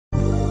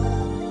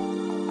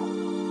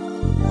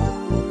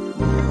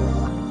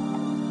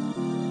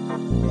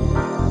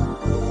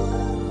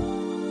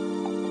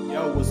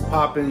Yo, what's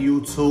poppin'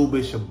 YouTube?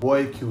 It's your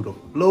boy Q the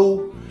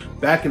Blue,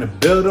 back in the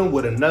building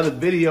with another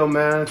video,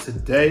 man.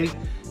 Today,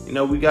 you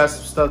know, we got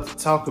some stuff to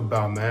talk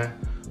about, man.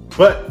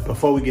 But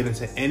before we get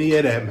into any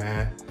of that,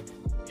 man,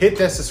 hit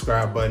that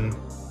subscribe button,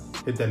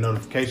 hit that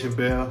notification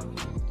bell,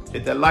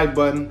 hit that like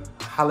button,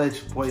 holla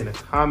at your boy in the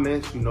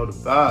comments, you know the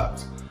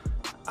vibes.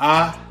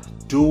 I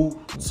do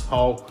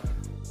talk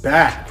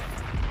back.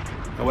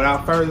 And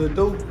without further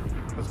ado,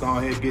 let's go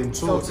ahead and get into it.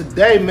 So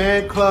today,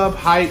 man, club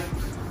hype.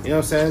 You know what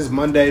I'm saying? It's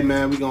Monday,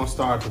 man. We gonna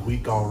start the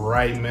week all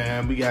right,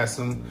 man. We got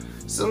some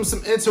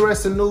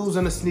interesting news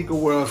in the sneaker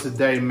world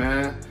today,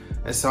 man.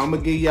 And so I'm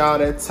gonna give y'all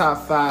that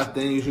top 5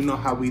 things. You know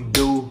how we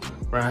do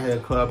around here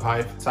at Club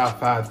Hype. Top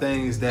 5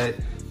 things that,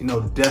 you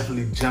know,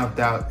 definitely jumped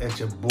out at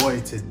your boy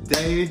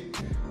today,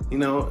 you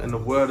know, in the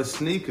world of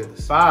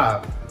sneakers.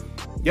 5.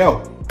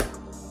 Yo,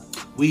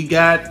 we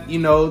got, you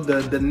know,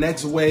 the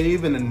next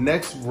wave and the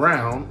next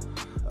round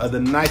of the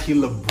Nike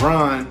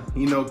LeBron,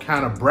 you know,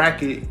 kind of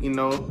bracket, you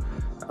know,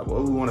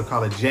 what we want to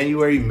call it,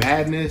 January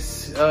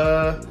Madness,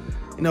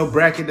 you know,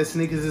 bracket that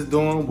sneakers is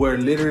doing, where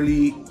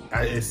literally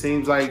it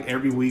seems like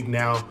every week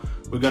now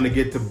we're gonna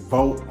get to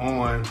vote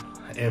on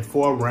in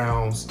 4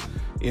 rounds,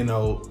 you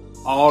know,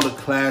 all the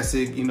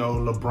classic, you know,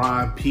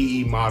 LeBron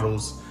PE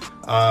models,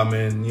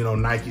 and you know,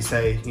 Nike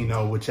say, you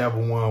know, whichever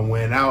one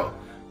went out,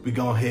 we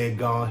gonna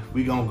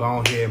go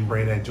ahead and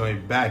bring that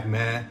joint back,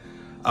 man.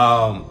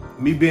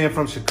 Me being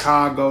from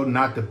Chicago,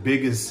 not the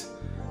biggest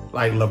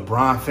like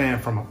LeBron fan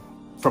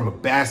from a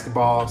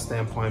basketball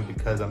standpoint,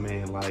 because I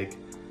mean, like,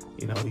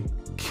 you know, he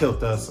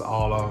killed us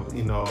all of,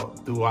 you know,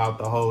 throughout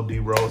the whole D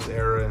Rose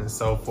era and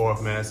so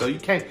forth, man. So you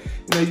can't,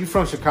 you know, you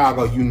from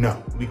Chicago, you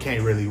know, we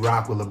can't really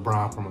rock with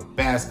LeBron from a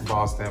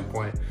basketball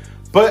standpoint,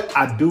 but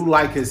I do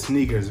like his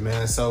sneakers,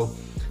 man. So,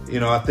 you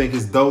know, I think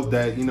it's dope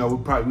that, you know,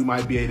 we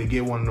might be able to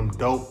get one of them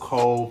dope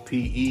cold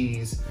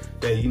PEs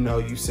that, you know,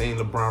 you've seen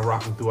LeBron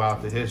rocking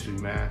throughout the history,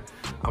 man.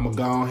 I'm gonna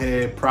go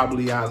ahead,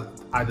 probably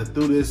either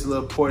through this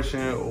little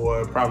portion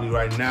or probably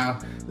right now,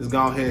 just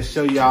go ahead and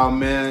show y'all,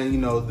 man, you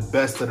know, the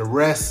best of the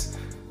rest,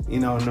 you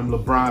know, in them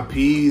LeBron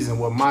PEs and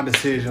what my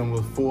decision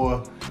was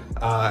for.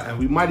 And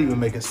we might even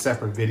make a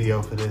separate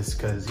video for this,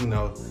 because, you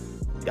know,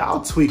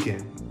 y'all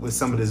tweaking with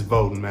some of this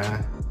voting,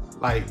 man,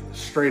 like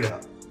straight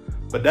up.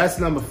 But that's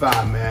number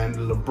 5, man.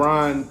 The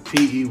LeBron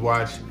PE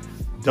watch,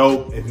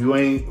 dope. If you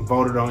ain't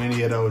voted on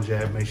any of those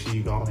yet, make sure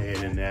you go ahead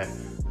and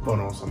vote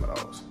on some of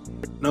those.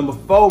 Number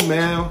 4,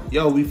 man.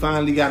 Yo, we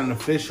finally got an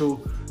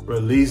official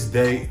release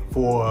date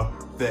for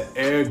the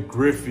Air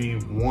Griffey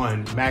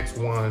 1, Max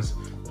 1s,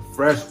 the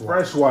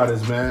fresh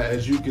waters, man.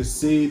 As you can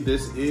see,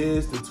 this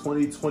is the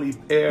 2020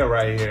 pair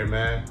right here,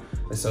 man.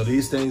 And so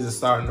these things are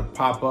starting to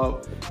pop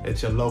up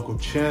at your local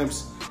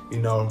champs, you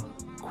know.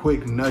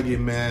 Quick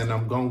nugget, man,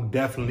 I'm gonna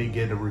definitely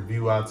get a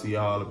review out to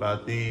y'all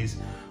about these,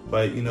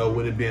 but you know,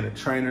 with it being a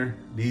trainer,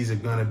 these are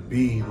gonna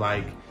be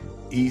like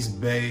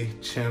East Bay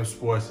Champ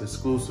Sports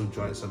exclusive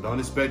joints, so don't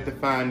expect to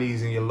find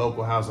these in your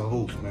local house of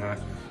hoops,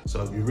 man.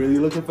 So if you're really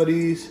looking for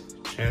these,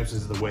 Champs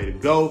is the way to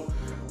go.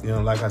 You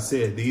know, like I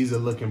said, these are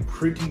looking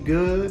pretty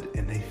good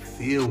and they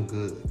feel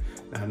good.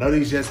 Now, I know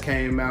these just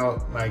came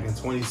out like in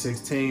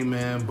 2016,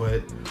 man,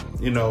 but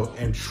you know,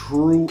 in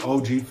true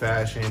OG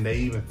fashion, they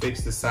even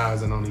fixed the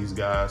sizing on these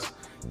guys.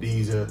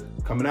 These are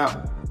coming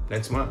out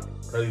next month,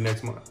 early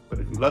next month. But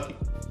if you're lucky,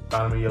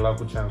 find them in your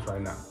local champs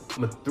right now.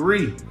 Number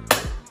 3,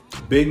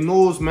 big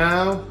news,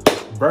 man.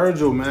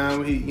 Virgil,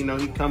 man,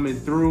 he coming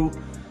through.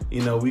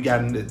 You know, we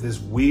got this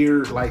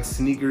weird like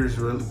sneakers,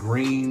 really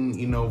green,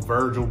 you know,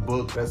 Virgil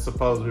book that's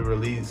supposed to be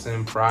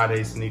releasing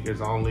Friday, sneakers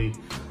only.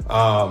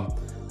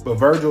 But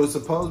Virgil is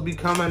supposed to be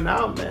coming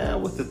out,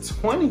 man, with the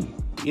 20.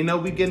 You know,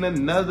 we getting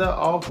another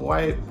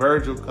off-white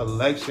Virgil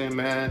collection,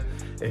 man.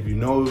 If you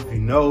know,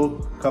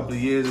 a couple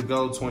of years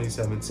ago,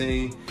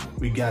 2017,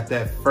 we got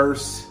that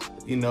first,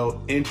 you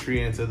know,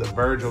 entry into the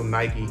Virgil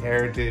Nike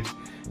heritage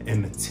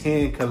in the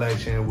 10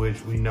 collection,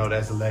 which we know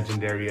that's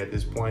legendary at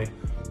this point.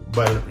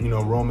 But, you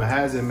know, rumor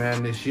has it,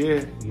 man, this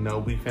year, you know,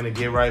 we finna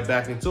get right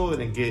back into it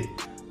and get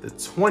the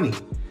 20.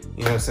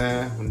 You know what I'm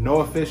saying?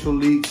 No official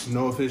leaks,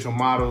 no official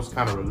models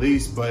kind of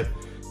released, but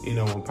you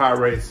know, when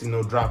Pirates, you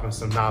know, dropping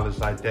some knowledge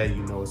like that,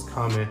 you know, it's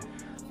coming.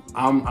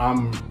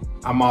 I'm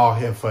all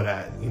here for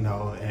that, you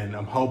know, and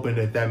I'm hoping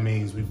that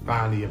means we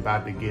finally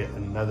about to get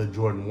another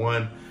Jordan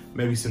 1,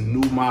 maybe some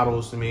new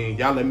models. I mean,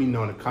 y'all let me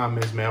know in the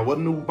comments, man, what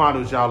new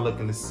models y'all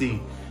looking to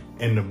see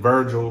in the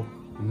Virgil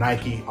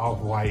Nike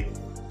Off-White,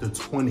 the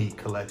 20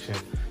 collection.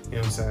 You know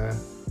what I'm saying?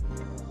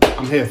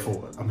 I'm here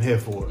for it. I'm here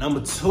for it. Number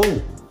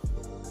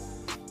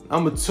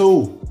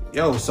two,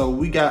 yo, so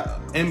we got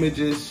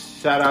images,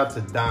 shout out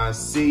to Don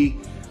C,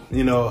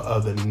 you know,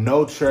 of the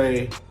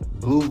Notre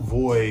Blue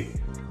Void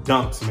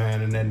dunks,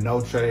 man, and that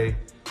Notre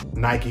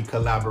Nike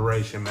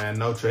collaboration, man.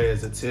 Notre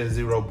is a tier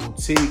 0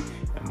 boutique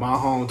in my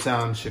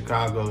hometown,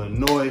 Chicago,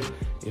 Illinois.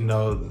 You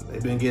know,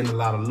 they've been getting a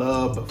lot of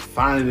love, but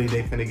finally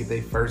they finna get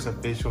their first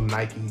official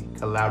Nike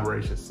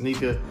collaboration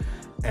sneaker.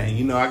 And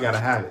you know, I gotta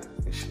have it.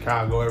 In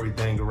Chicago,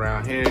 everything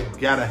around here,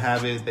 gotta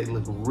have it. They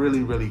look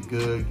really, really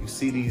good. You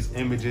see these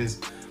images,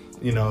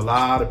 you know, a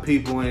lot of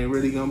people ain't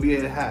really gonna be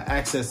able to have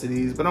access to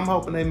these, but I'm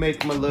hoping they make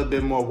them a little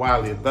bit more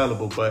widely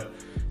available. But,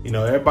 you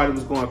know, everybody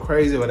was going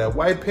crazy with that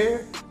white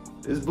pair.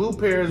 This blue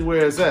pair is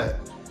where it's at.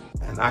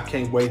 And I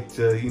can't wait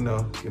to, you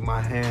know, get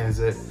my hands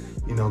at,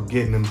 you know,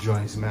 getting them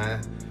joints,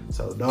 man.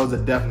 So those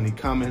are definitely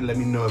coming. Let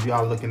me know if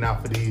y'all looking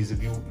out for these,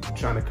 if you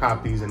trying to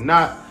cop these or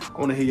not. I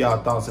wanna hear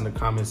y'all thoughts in the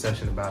comment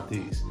section about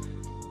these.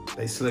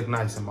 They slick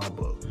nice in my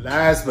book.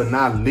 Last but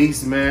not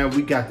least, man,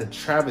 we got the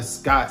Travis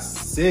Scott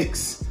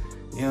 6,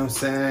 you know what I'm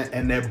saying?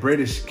 And that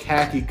British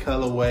khaki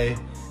colorway.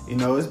 You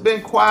know, it's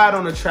been quiet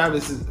on the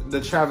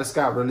Travis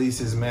Scott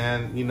releases,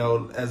 man, you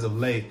know, as of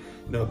late.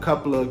 You know, a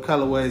couple of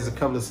colorways, a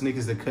couple of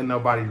sneakers that couldn't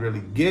nobody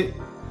really get.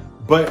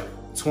 But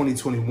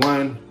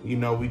 2021, you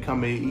know, he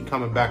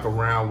coming back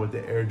around with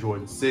the Air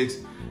Jordan 6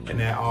 and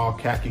that all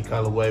khaki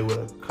colorway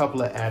with a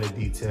couple of added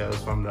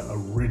details from the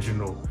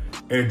original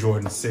Air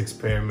Jordan 6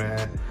 pair,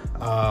 man.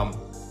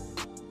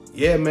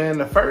 Yeah, man,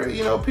 the first,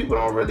 you know, people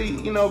don't really,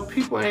 you know,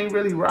 people ain't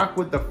really rock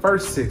with the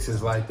first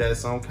 6s like that.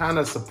 So I'm kind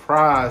of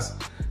surprised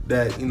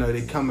that, you know,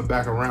 they coming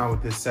back around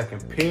with this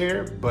second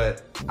pair.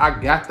 But I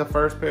got the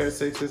first pair of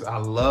 6s. I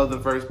love the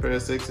first pair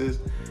of 6s.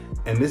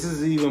 And this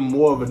is even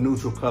more of a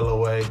neutral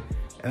colorway.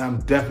 And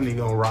I'm definitely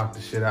gonna rock the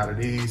shit out of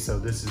these. So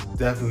this is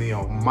definitely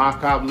on my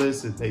cop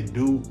list if they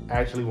do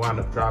actually wind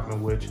up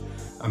dropping, which,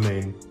 I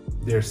mean,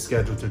 they're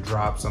scheduled to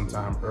drop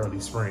sometime early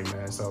spring,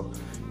 man. So,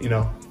 you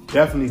know,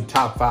 definitely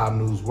top 5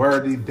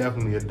 newsworthy,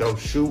 definitely a dope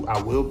shoe.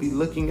 I will be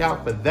looking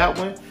out for that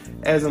one,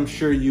 as I'm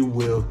sure you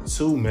will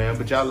too, man.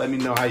 But y'all let me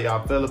know how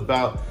y'all feel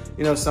about,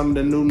 you know, some of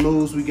the new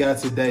news we got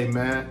today,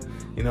 man.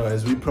 You know,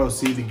 as we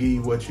proceed to give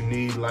you what you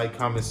need, like,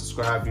 comment,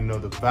 subscribe, you know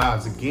the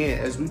vibes. Again,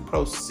 as we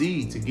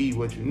proceed to give you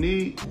what you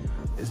need,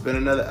 it's been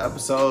another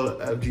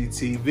episode of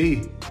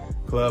GTV,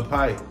 Club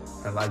Hype.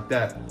 And like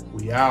that,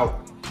 we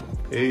out.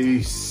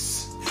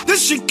 Peace.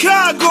 This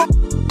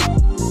Chicago.